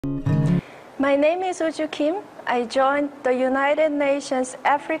My name is Woojoo Kim. I joined the United Nations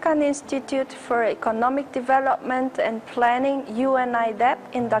African Institute for Economic Development and Planning, IDEP,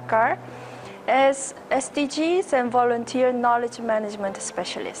 in Dakar as SDGs and Volunteer Knowledge Management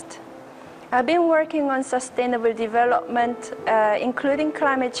Specialist. I've been working on sustainable development, including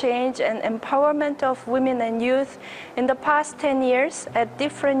climate change and empowerment of women and youth in the past 10 years at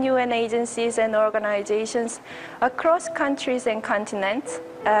different UN agencies and organizations across countries and continents,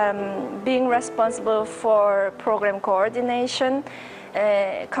 being responsible for program coordination,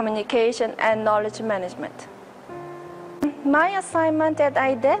 communication, and knowledge management. My assignment at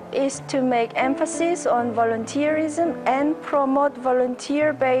IDEP is to make emphasis on volunteerism and promote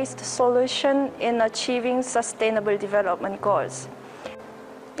volunteer-based solutions in achieving sustainable development goals.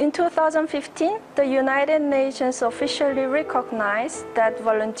 In 2015, the United Nations officially recognized that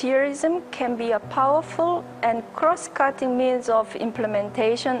volunteerism can be a powerful and cross-cutting means of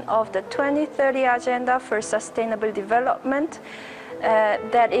implementation of the 2030 Agenda for Sustainable Development,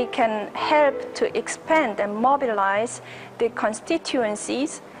 that it can help to expand and mobilize the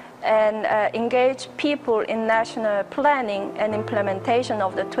constituencies and engage people in national planning and implementation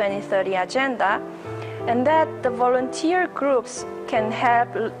of the 2030 Agenda, and that the volunteer groups can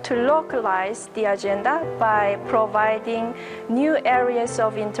help to localize the agenda by providing new areas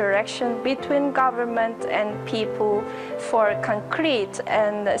of interaction between government and people for concrete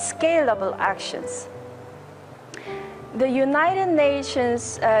and scalable actions. The United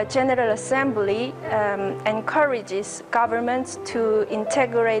Nations General Assembly encourages governments to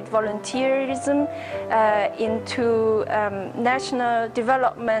integrate volunteerism into national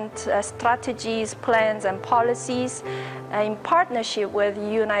development strategies, plans, and policies in partnership with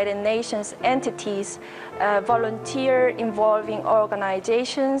United Nations entities, volunteer-involving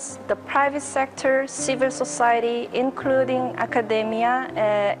organizations, the private sector, civil society, including academia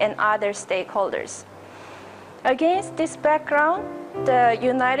and other stakeholders. Against this background, the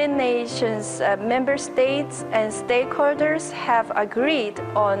United Nations member states and stakeholders have agreed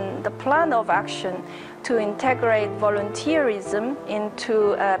on the plan of action to integrate volunteerism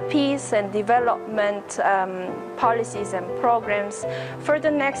into peace and development policies and programs for the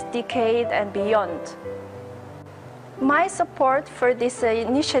next decade and beyond. My support for this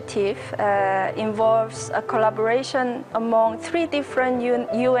initiative involves a collaboration among 3 different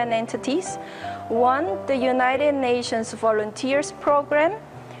UN entities. 1, the United Nations Volunteers Program.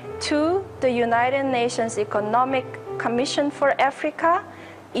 2, the United Nations Economic Commission for Africa,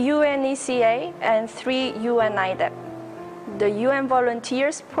 UNECA, and 3, IDEP. The UN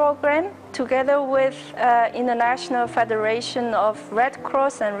Volunteers Program, together with International Federation of Red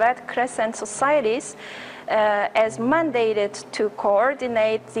Cross and Red Crescent Societies, as mandated to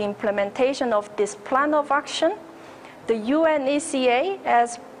coordinate the implementation of this plan of action. The UNECA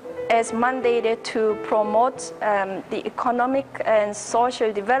as mandated to promote the economic and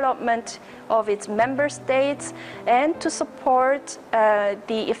social development of its member states and to support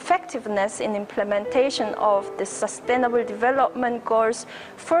the effectiveness in implementation of the Sustainable Development Goals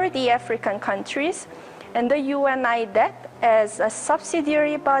for the African countries, and the IDEP as a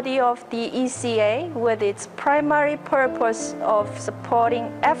subsidiary body of the ECA with its primary purpose of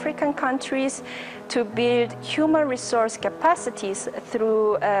supporting African countries to build human resource capacities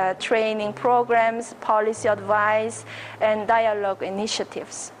through training programs, policy advice, and dialogue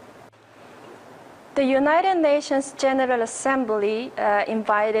initiatives. The United Nations General Assembly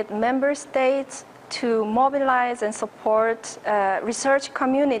invited member states to mobilize and support research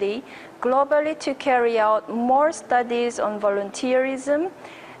community globally to carry out more studies on volunteerism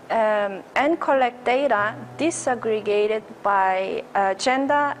and collect data disaggregated by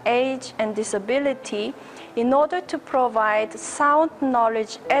gender, age, and disability in order to provide sound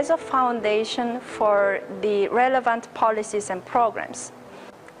knowledge as a foundation for the relevant policies and programs.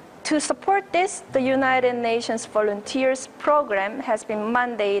 To support this, the United Nations Volunteers Program has been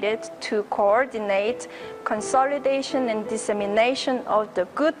mandated to coordinate consolidation and dissemination of the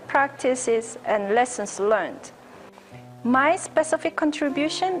good practices and lessons learned. My specific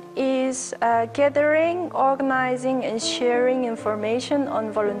contribution is gathering, organizing, and sharing information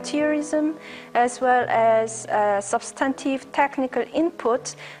on volunteerism, as well as substantive technical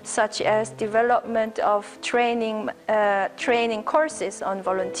input, such as development of training courses on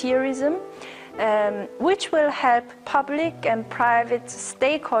volunteerism, which will help public and private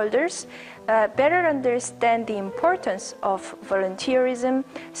stakeholders better understand the importance of volunteerism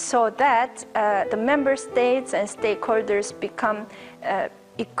so that the member states and stakeholders become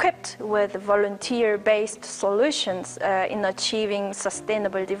equipped with volunteer-based solutions in achieving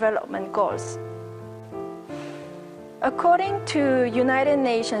sustainable development goals. According to United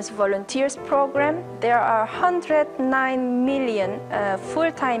Nations Volunteers Program, there are 109 million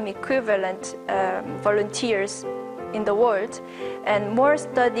full-time equivalent volunteers in the world, and more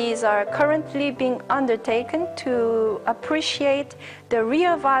studies are currently being undertaken to appreciate the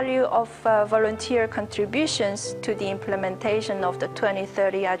real value of volunteer contributions to the implementation of the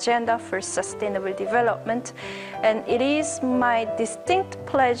 2030 Agenda for Sustainable Development, and it is my distinct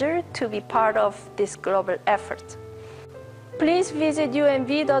pleasure to be part of this global effort. Please visit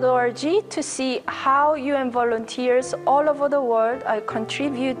unv.org to see how UN volunteers all over the world are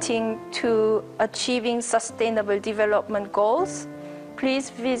contributing to achieving sustainable development goals.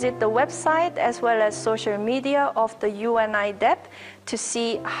 Please visit the website as well as social media of the UN IDEP to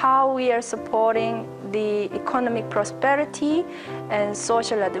see how we are supporting the economic prosperity and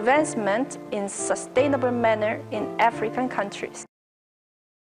social advancement in sustainable manner in African countries.